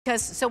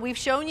Because so we've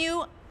shown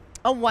you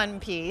a one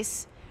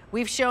piece,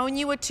 we've shown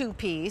you a two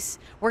piece,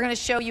 we're going to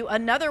show you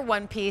another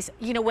one piece.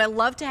 You know, we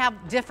love to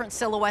have different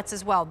silhouettes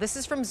as well. This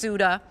is from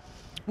Zuda,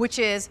 which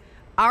is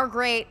our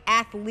great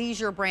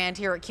athleisure brand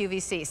here at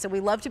QVC. So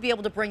we love to be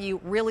able to bring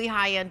you really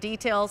high-end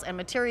details and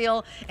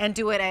material and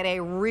do it at a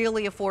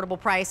really affordable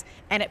price.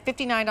 And at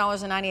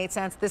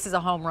 $59.98, this is a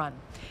home run.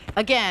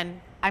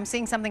 Again, I'm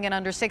seeing something in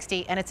under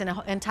 60, and it's an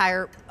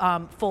entire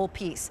full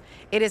piece.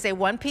 It is a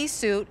one-piece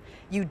suit.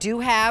 You do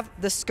have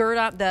the skirt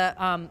up,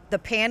 the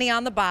panty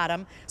on the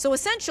bottom. So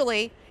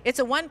essentially, it's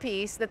a one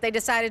piece that they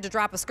decided to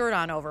drop a skirt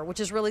on over, which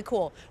is really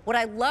cool. What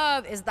I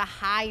love is the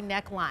high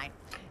neckline.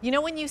 You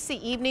know when you see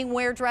evening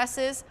wear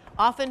dresses,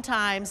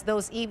 oftentimes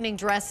those evening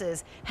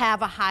dresses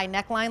have a high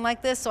neckline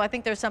like this, so I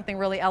think there's something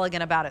really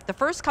elegant about it. The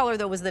first color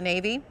though was the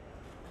navy,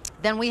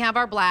 then we have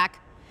our black,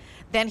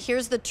 then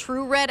here's the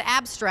true red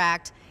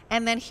abstract,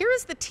 and then here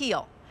is the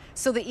teal.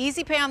 So the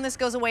easy pay on this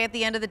goes away at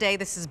the end of the day.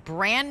 This is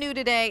brand new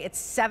today.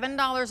 It's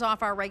 $7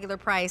 off our regular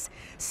price.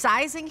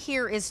 Sizing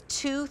here is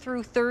 2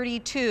 through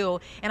 32.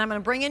 And I'm going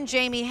to bring in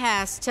Jamie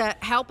Hess to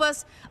help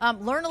us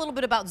learn a little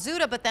bit about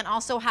Zuda, but then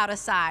also how to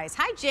size.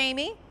 Hi,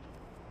 Jamie.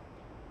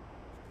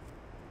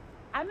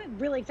 I'm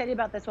really excited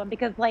about this one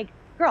because, like,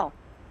 girl,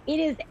 it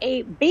is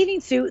a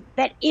bathing suit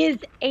that is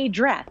a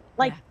dress.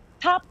 Like,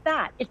 top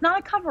that. It's not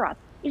a cover-up.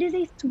 It is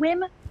a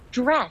swim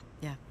dress.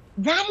 Yeah.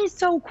 That is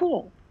so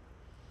cool.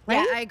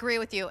 Right? Yeah, I agree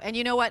with you. And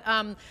you know what?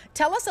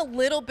 Tell us a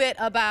little bit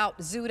about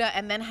Zuda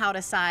and then how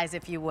to size,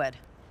 if you would.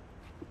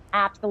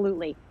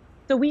 Absolutely.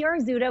 So we are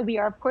Zuda. We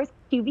are, of course,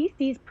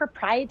 QVC's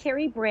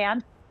proprietary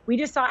brand. We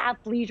just saw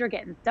athleisure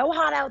getting so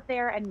hot out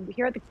there. And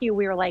here at the Q,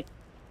 we were like,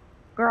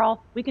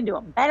 girl, we can do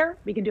it better.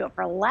 We can do it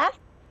for less.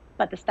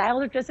 But the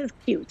styles are just as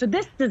cute. So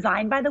this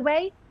design, by the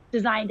way,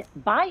 designed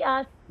by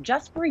us,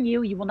 just for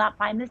you. You will not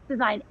find this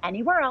design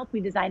anywhere else. We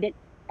designed it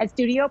at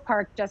Studio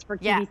Park just for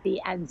QVC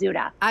and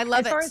Zuda. I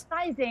love it. As far as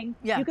sizing,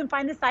 you can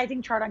find the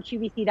sizing chart on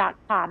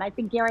QVC.com. I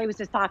think Gary was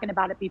just talking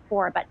about it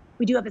before, but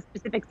we do have a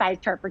specific size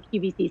chart for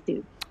QVC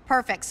suits.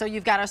 Perfect. So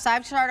you've got our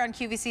size chart on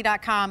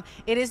QVC.com.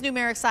 It is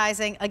numeric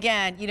sizing.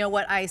 Again, you know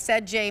what I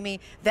said, Jamie,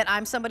 that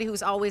I'm somebody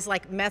who's always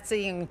like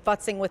messing and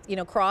futzing with, you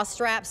know, cross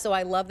straps. So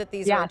I love that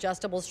these are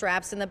adjustable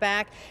straps in the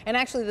back. And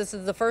actually, this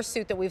is the first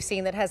suit that we've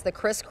seen that has the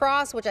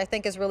crisscross, which I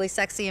think is really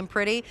sexy and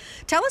pretty.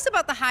 Tell us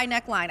about the high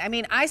neckline. I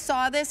mean, I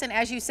saw this, and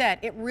as you said,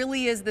 it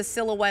really is the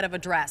silhouette of a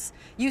dress.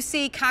 You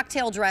see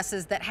cocktail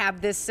dresses that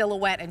have this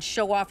silhouette and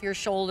show off your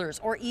shoulders,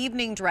 or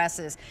evening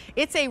dresses.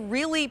 It's a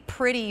really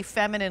pretty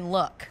feminine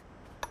look.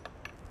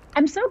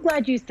 I'm so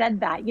glad you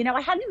said that. You know,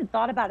 I hadn't even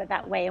thought about it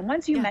that way. And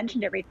once you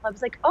mentioned it, Rachel, I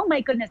was like, oh my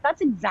goodness,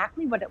 that's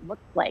exactly what it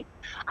looks like.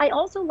 I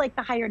also like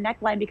the higher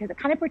neckline because it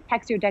kind of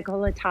protects your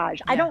décolletage.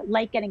 I don't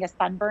like getting a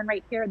sunburn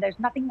right here. There's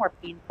nothing more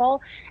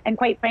painful. And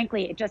quite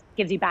frankly, it just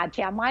gives you bad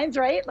tan lines,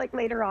 right? Like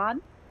later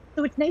on.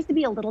 So it's nice to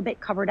be a little bit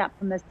covered up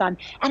from the sun.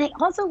 And I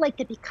also like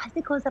it because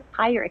it goes up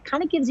higher. It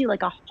kind of gives you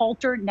like a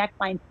halter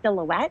neckline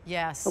silhouette.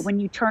 Yes. But when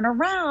you turn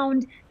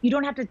around, you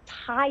don't have to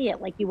tie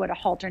it like you would a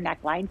halter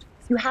neckline.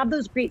 You have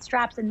those great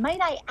straps. And might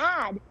I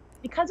add,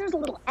 because there's a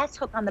little S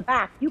hook on the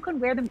back, you can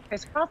wear them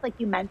crisscross like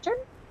you mentioned,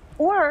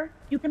 or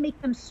you can make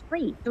them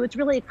straight. So it's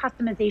really a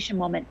customization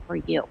moment for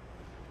you.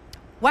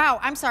 Wow,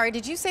 I'm sorry.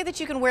 Did you say that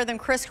you can wear them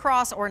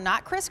crisscross or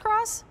not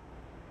crisscross?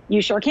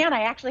 You sure can.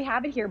 I actually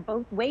have it here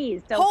both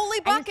ways. So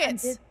holy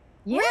buckets.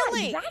 Yeah,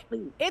 really?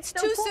 Exactly. It's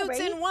so two cool, suits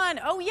right? in one.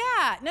 Oh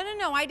yeah.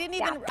 No. I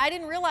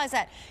didn't realize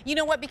that. You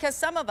know what? Because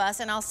some of us,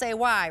 and I'll say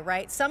why,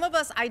 right? Some of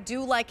us, I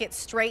do like it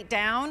straight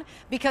down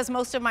because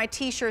most of my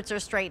t-shirts are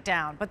straight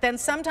down. But then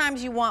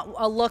sometimes you want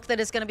a look that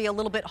is going to be a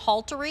little bit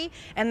haltery,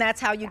 and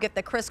that's how you get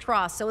the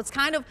crisscross. So it's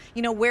kind of,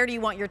 you know, where do you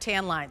want your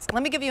tan lines?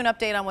 Let me give you an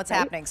update on what's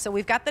happening. So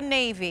we've got the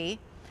navy.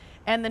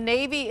 And the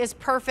navy is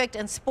perfect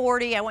and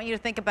sporty. I want you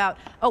to think about,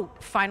 oh,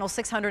 final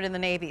 600 in the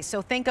navy. So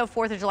think of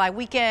 4th of July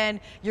weekend.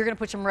 You're going to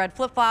put some red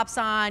flip-flops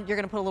on. You're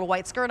going to put a little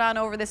white skirt on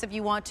over this if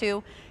you want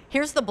to.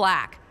 Here's the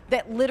black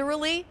that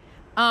literally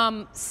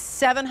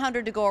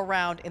 700 to go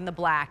around in the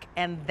black,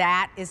 and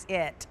that is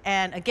it.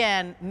 And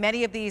again,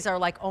 many of these are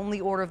like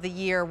only order of the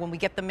year. When we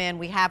get them in,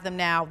 we have them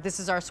now. This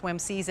is our swim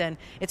season.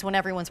 It's when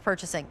everyone's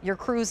purchasing. You're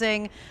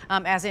cruising,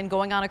 as in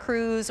going on a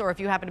cruise, or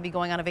if you happen to be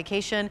going on a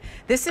vacation.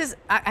 This is,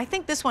 I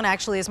think this one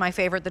actually is my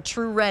favorite, the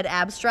true red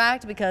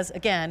abstract, because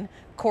again,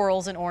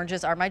 corals and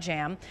oranges are my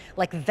jam.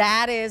 Like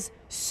that is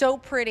so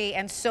pretty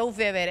and so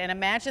vivid, and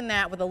imagine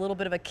that with a little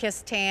bit of a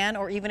kiss tan,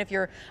 or even if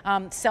you're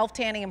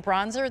self-tanning in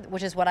bronzer,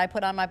 which is what I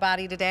put on my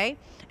body today.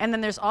 And then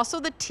there's also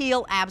the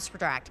teal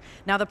abstract.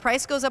 Now the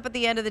price goes up at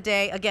the end of the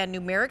day. Again,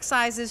 numeric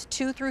sizes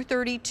 2 through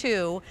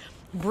 32.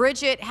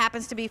 Bridget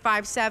happens to be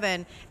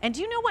 5'7". And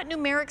do you know what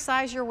numeric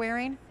size you're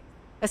wearing?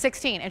 A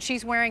 16, and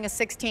she's wearing a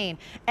 16.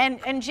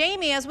 And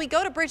Jamie, as we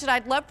go to Bridget,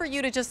 I'd love for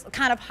you to just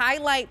kind of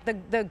highlight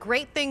the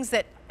great things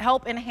that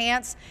help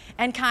enhance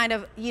and kind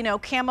of, you know,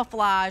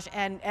 camouflage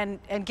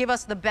and give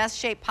us the best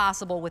shape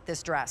possible with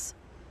this dress.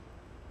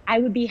 I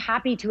would be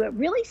happy to. It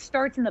really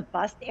starts in the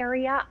bust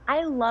area.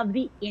 I love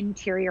the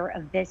interior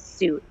of this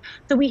suit.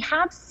 So we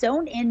have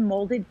sewn in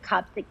molded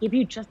cups that give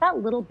you just that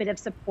little bit of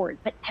support,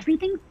 but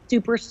everything's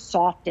super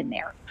soft in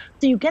there.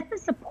 So you get the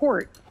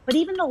support, but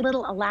even the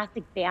little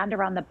elastic band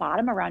around the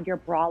bottom, around your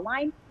bra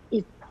line,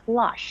 is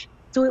plush.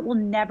 So it will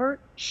never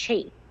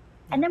chafe.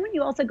 And then when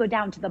you also go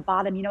down to the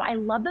bottom, you know, I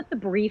love that the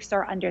briefs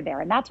are under there.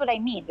 And that's what I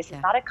mean. This is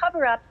not a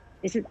cover up.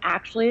 This is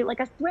actually like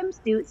a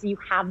swimsuit. So you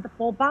have the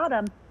full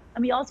bottom.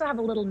 And we also have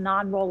a little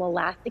non-roll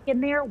elastic in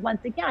there,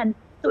 once again,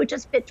 so it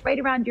just fits right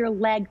around your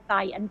leg,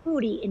 thigh, and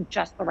booty in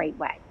just the right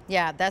way.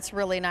 Yeah, that's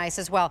really nice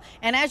as well.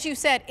 And as you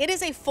said, it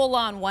is a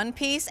full-on one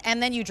piece,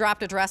 and then you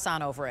dropped a dress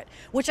on over it,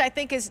 which I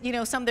think is, you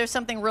know, there's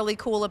something really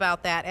cool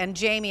about that. And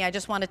Jamie, I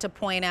just wanted to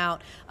point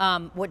out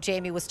what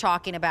Jamie was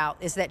talking about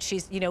is that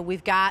she's, you know,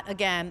 we've got,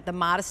 again, the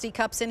modesty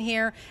cups in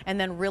here, and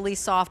then really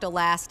soft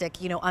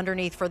elastic, you know,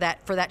 underneath for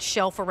that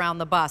shelf around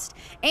the bust.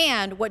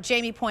 And what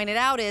Jamie pointed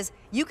out is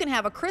you can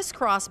have a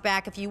crisscross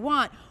back if you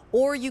want,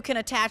 or you can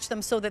attach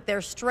them so that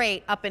they're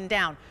straight up and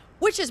down,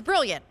 which is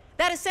brilliant.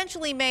 That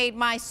essentially made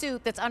my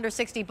suit that's under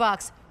 60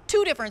 bucks,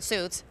 2 different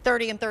suits,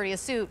 30 and 30 a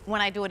suit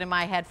when I do it in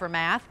my head for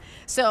math.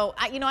 So,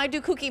 you know, I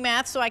do kooky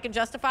math so I can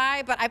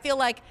justify, but I feel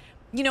like,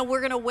 you know, we're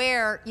gonna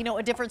wear, you know,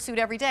 a different suit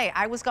every day.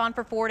 I was gone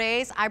for 4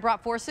 days, I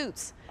brought 4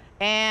 suits.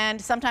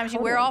 And sometimes you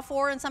wear all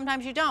 4 and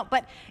sometimes you don't.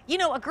 But, you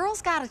know, a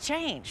girl's gotta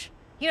change.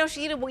 You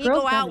know, you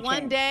go out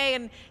one day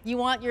and you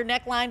want your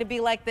neckline to be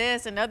like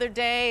this. Another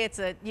day, it's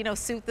a, you know,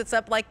 suit that's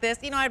up like this.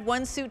 You know, I had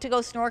one suit to go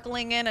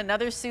snorkeling in,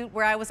 another suit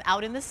where I was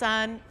out in the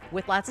sun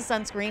with lots of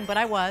sunscreen, but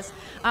I was.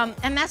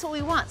 And that's what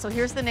we want. So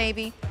here's the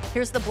navy,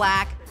 here's the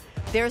black.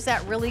 There's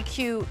that really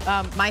cute,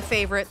 my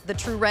favorite, the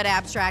true red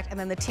abstract, and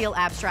then the teal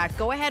abstract.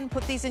 Go ahead and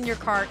put these in your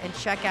cart and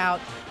check out.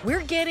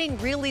 We're getting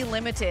really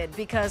limited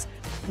because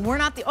we're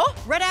not the, oh,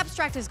 red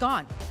abstract is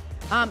gone.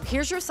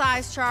 Here's your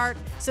size chart.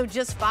 So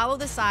just follow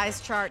the size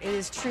chart. It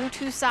is true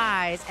to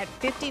size at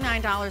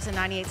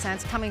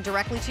 $59.98 coming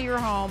directly to your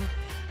home.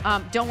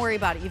 Don't worry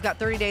about it. You've got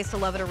 30 days to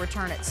love it or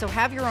return it. So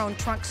have your own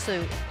trunk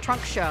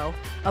show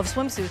of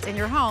swimsuits in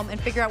your home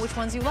and figure out which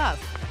ones you love.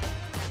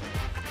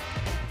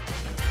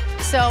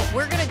 So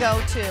we're gonna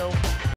go to